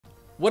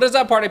What is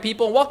up, party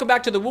people? Welcome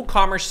back to the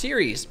WooCommerce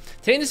series.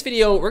 Today in this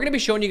video, we're gonna be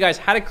showing you guys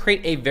how to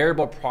create a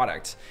variable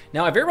product.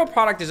 Now, a variable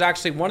product is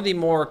actually one of the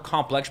more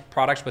complex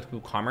products with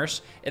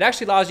WooCommerce. It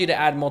actually allows you to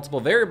add multiple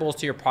variables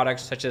to your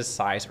products, such as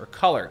size or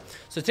color.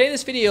 So today in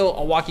this video,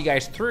 I'll walk you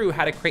guys through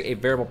how to create a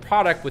variable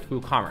product with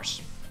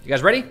WooCommerce. You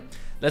guys ready?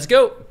 Let's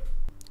go.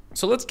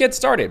 So let's get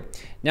started.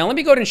 Now let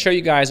me go ahead and show you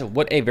guys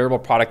what a variable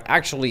product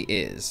actually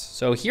is.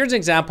 So here's an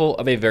example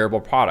of a variable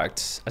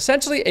product.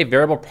 Essentially, a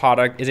variable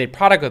product is a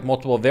product with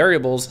multiple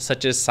variables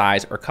such as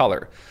size or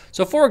color.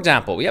 So for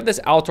example, we have this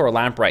outdoor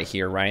lamp right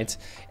here, right?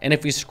 And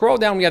if we scroll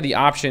down, we have the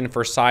option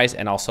for size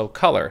and also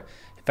color.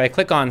 If I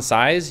click on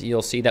size,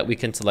 you'll see that we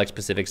can select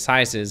specific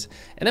sizes,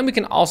 and then we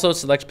can also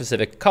select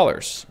specific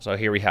colors. So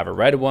here we have a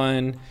red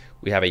one,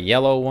 we have a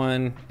yellow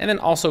one, and then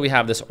also we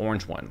have this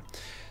orange one.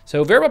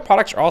 So variable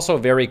products are also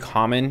very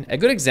common. A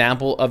good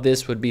example of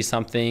this would be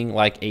something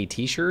like a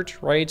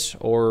t-shirt, right?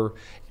 Or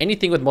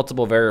anything with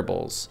multiple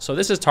variables. So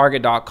this is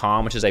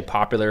Target.com, which is a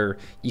popular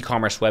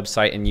e-commerce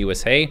website in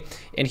USA.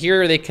 And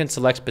here they can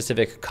select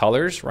specific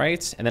colors,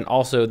 right? And then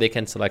also they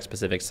can select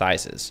specific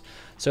sizes.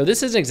 So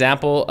this is an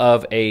example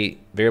of a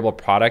variable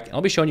product. I'll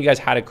be showing you guys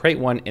how to create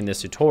one in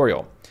this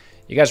tutorial.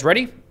 You guys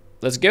ready?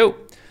 Let's go.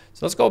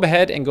 So let's go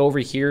ahead and go over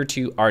here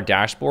to our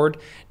dashboard.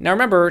 Now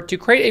remember, to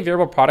create a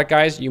variable product,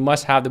 guys, you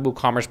must have the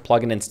WooCommerce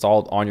plugin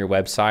installed on your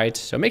website.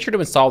 So make sure to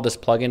install this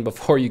plugin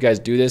before you guys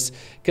do this,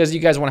 because you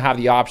guys want to have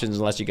the options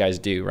unless you guys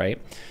do, right?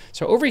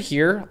 So over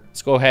here,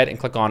 let's go ahead and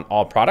click on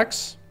All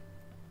Products.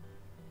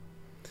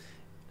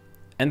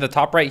 And at the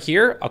top right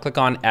here, I'll click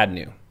on Add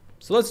New.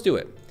 So let's do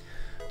it.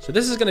 So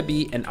this is going to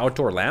be an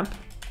outdoor lamp.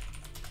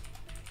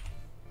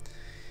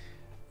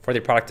 For the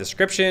product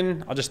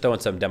description, I'll just throw in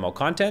some demo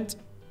content.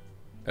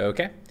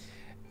 Okay,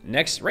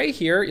 next right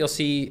here, you'll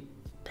see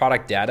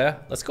product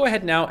data. Let's go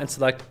ahead now and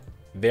select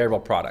variable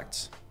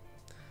products.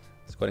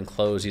 Let's go ahead and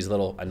close these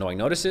little annoying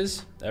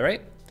notices. All right.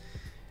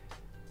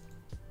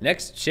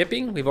 Next,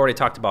 shipping. We've already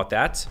talked about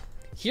that.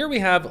 Here we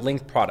have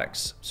linked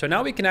products. So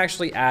now we can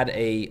actually add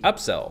a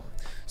upsell.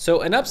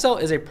 So an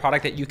upsell is a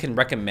product that you can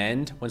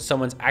recommend when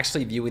someone's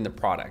actually viewing the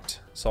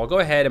product. So I'll go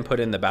ahead and put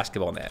in the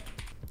basketball net.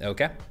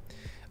 Okay.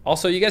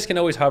 Also, you guys can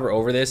always hover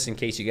over this in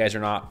case you guys are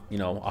not,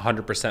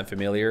 100%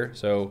 familiar.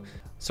 So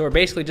we're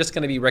basically just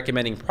going to be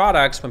recommending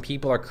products when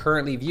people are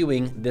currently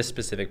viewing this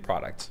specific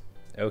product.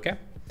 Okay.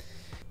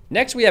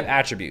 Next, we have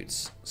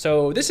attributes.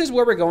 So this is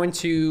where we're going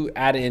to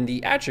add in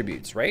the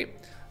attributes, right?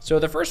 So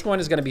the first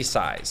one is going to be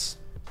size.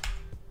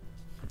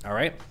 All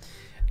right.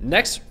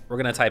 Next, we're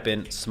going to type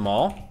in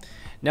small.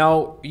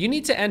 Now you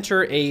need to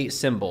enter a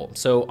symbol.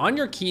 So on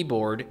your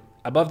keyboard,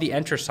 above the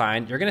enter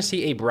sign, you're going to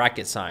see a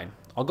bracket sign.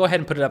 I'll go ahead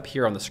and put it up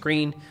here on the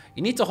screen.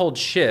 You need to hold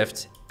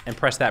shift and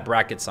press that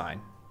bracket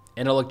sign,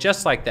 and it'll look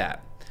just like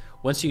that.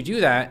 Once you do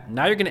that,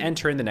 now you're gonna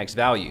enter in the next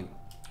value.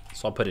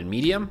 So I'll put in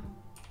medium,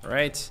 all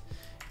right?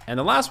 And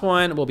the last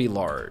one will be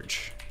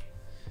large.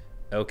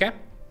 Okay.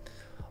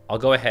 I'll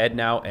go ahead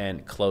now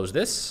and close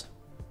this.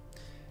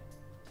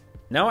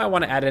 Now I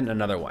wanna add in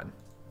another one.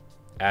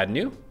 Add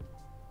new.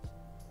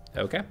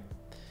 Okay.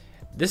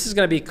 This is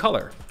gonna be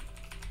color.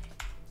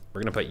 We're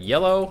gonna put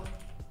yellow,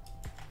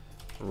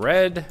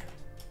 red,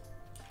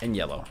 and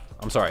yellow.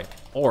 I'm sorry,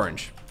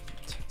 orange.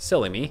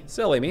 Silly me.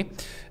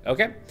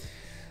 Okay.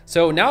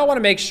 So now I want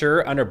to make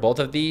sure under both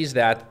of these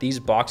that these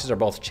boxes are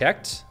both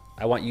checked.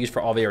 I want use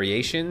for all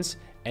variations.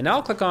 And now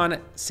I'll click on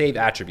Save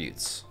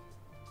Attributes.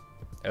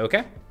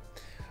 Okay.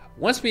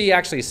 Once we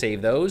actually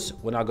save those,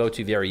 when I'll go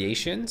to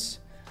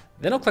Variations,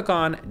 then I'll click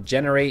on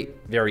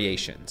Generate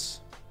Variations.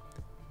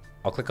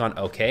 I'll click on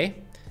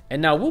OK.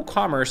 And now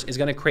WooCommerce is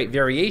going to create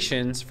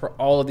variations for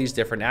all of these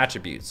different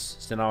attributes.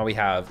 So now we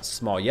have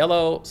small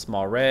yellow,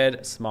 small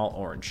red, small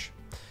orange.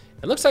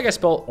 It looks like I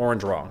spelled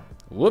orange wrong.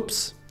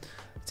 Whoops.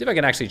 Let's see if I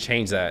can actually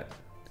change that.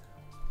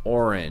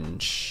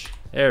 Orange.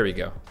 There we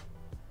go.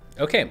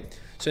 Okay,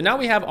 so now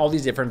we have all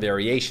these different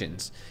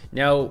variations.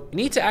 Now, you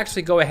need to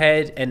actually go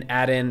ahead and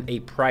add in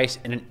a price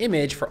and an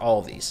image for all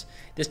of these.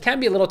 This can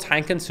be a little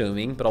time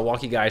consuming, but I'll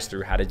walk you guys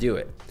through how to do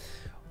it.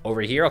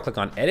 Over here, I'll click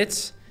on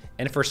Edits.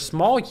 And for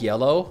small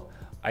yellow,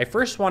 I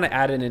first want to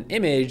add in an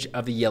image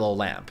of the yellow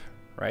lamp,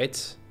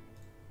 right?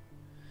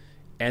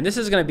 And this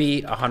is going to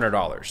be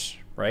 $100,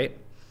 right?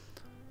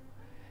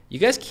 You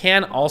guys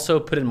can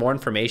also put in more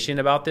information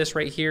about this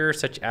right here,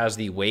 such as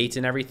the weight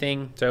and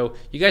everything. So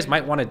you guys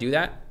might want to do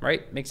that,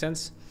 right? Makes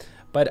sense.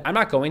 But I'm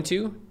not going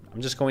to.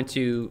 I'm just going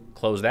to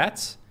close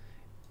that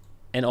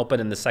and open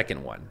in the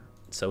second one.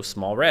 So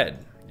small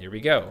red. Here we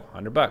go,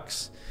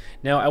 $100.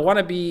 Now I want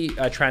to be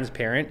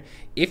transparent.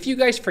 If you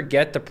guys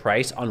forget the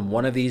price on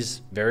one of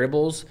these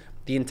variables,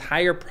 the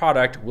entire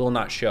product will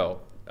not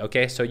show.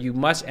 Okay, so you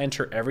must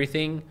enter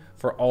everything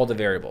for all the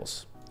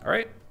variables. All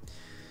right.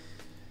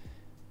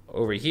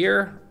 Over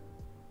here,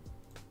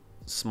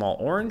 small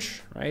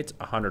orange, right?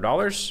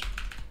 $100.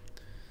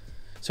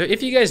 So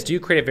if you guys do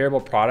create a variable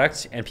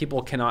product and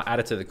people cannot add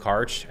it to the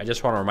cart, I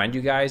just want to remind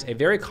you guys, a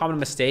very common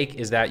mistake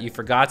is that you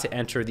forgot to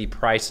enter the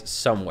price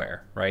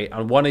somewhere, right?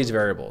 On one of these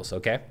variables,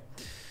 okay?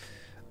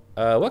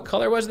 What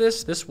color was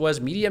this? This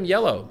was medium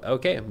yellow.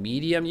 Okay,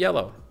 medium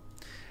yellow.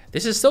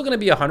 This is still gonna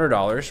be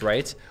 $100,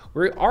 right?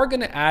 We are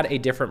gonna add a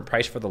different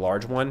price for the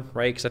large one,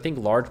 right? Because I think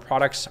large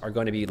products are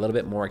going to be a little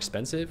bit more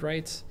expensive,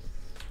 right?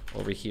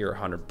 Over here,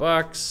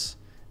 $100.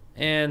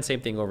 And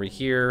same thing over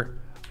here,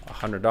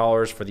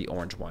 $100 for the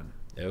orange one,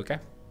 okay?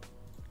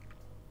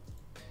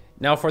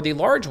 Now for the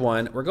large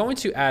one, we're going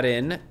to add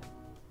in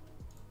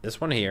this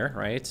one here,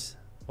 right?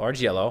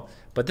 Large yellow,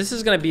 but this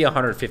is gonna be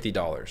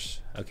 $150,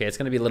 okay? It's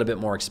gonna be a little bit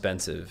more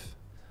expensive.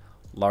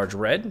 Large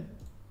red,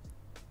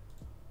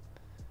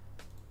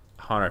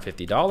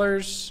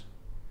 $150.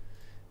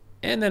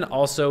 And then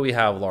also we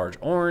have large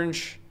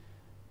orange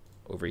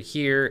over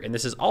here, and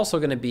this is also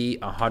gonna be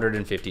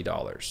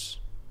 $150.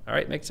 All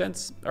right, makes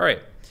sense? All right.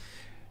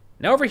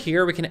 Now over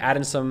here, we can add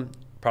in some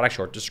product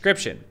short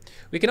description.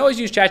 We can always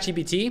use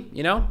ChatGPT,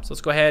 you know? So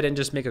let's go ahead and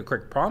just make a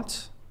quick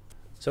prompt.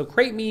 So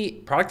create me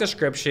product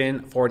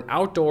description for an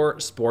outdoor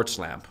sports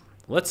lamp.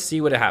 Let's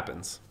see what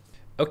happens.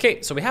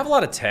 Okay, so we have a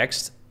lot of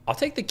text. I'll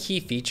take the key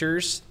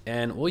features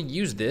and we'll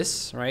use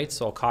this, right?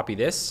 So I'll copy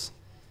this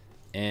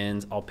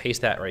and I'll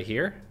paste that right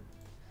here.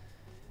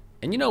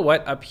 And you know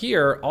what, up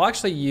here, I'll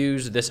actually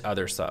use this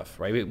other stuff,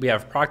 right? We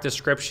have product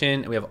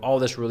description and we have all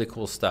this really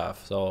cool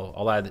stuff. So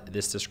I'll add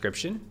this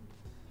description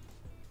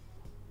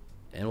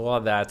and we'll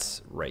have that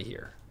right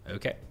here,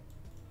 okay?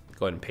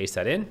 Go ahead and paste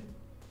that in.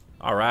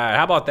 All right,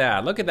 how about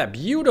that? Look at that,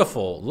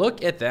 beautiful,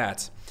 look at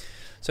that.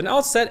 So now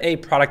I'll set a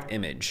product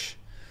image.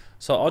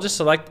 So I'll just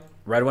select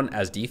red one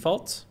as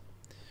default.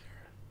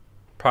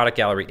 Product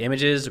gallery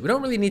images, we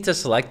don't really need to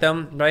select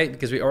them, right?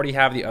 Because we already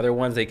have the other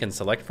ones they can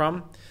select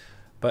from.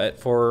 But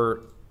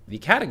for the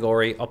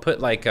category, I'll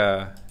put like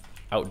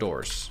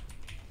outdoors.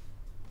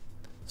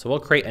 So we'll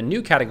create a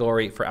new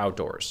category for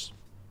outdoors.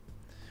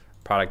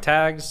 Product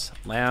tags,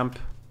 lamp,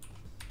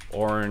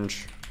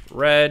 orange,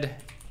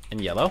 red, and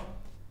yellow.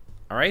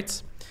 All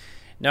right.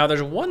 Now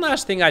there's one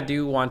last thing I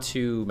do want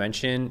to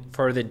mention.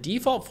 For the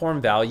default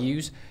form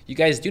values, you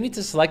guys do need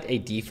to select a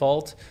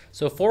default.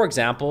 So for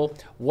example,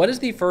 what is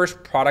the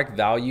first product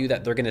value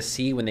that they're gonna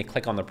see when they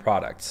click on the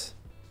product?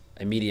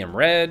 A medium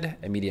red,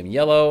 a medium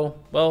yellow.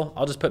 Well,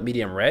 I'll just put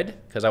medium red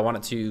because I want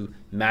it to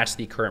match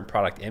the current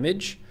product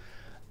image.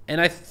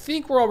 And I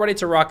think we're all ready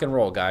to rock and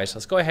roll, guys.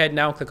 Let's go ahead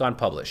now and click on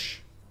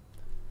publish.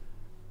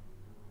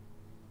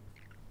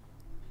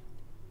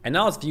 And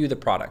now let's view the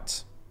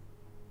product.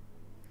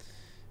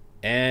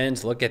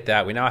 And look at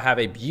that, we now have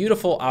a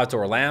beautiful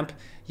outdoor lamp.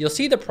 You'll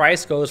see the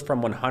price goes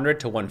from 100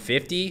 to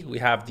 150. We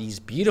have these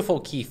beautiful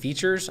key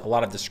features, a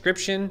lot of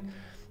description.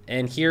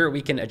 And here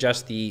we can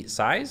adjust the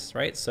size,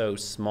 right? So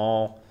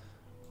small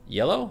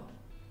yellow,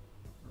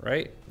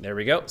 right? There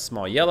we go,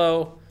 small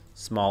yellow,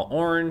 small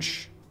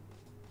orange,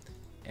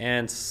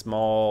 and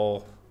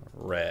small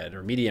red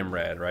or medium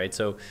red, right?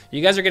 So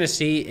you guys are gonna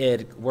see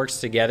it works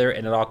together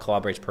and it all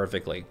collaborates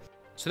perfectly.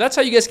 So that's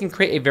how you guys can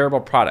create a variable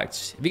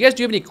product. If you guys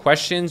do have any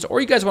questions or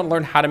you guys want to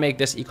learn how to make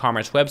this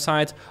e-commerce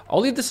website,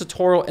 I'll leave this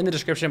tutorial in the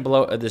description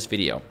below of this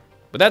video.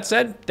 With that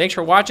said, thanks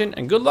for watching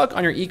and good luck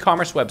on your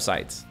e-commerce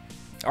websites.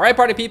 All right,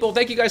 party people,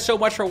 thank you guys so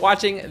much for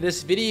watching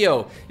this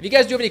video. If you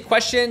guys do have any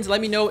questions,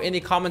 let me know in the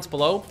comments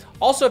below.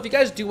 Also, if you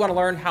guys do want to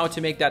learn how to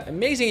make that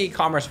amazing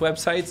e-commerce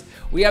websites,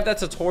 we have that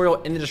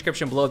tutorial in the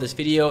description below this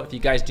video if you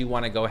guys do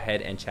want to go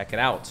ahead and check it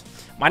out.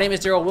 My name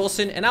is Daryl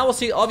Wilson, and I will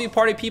see all of you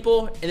party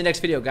people in the next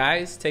video,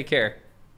 guys. Take care.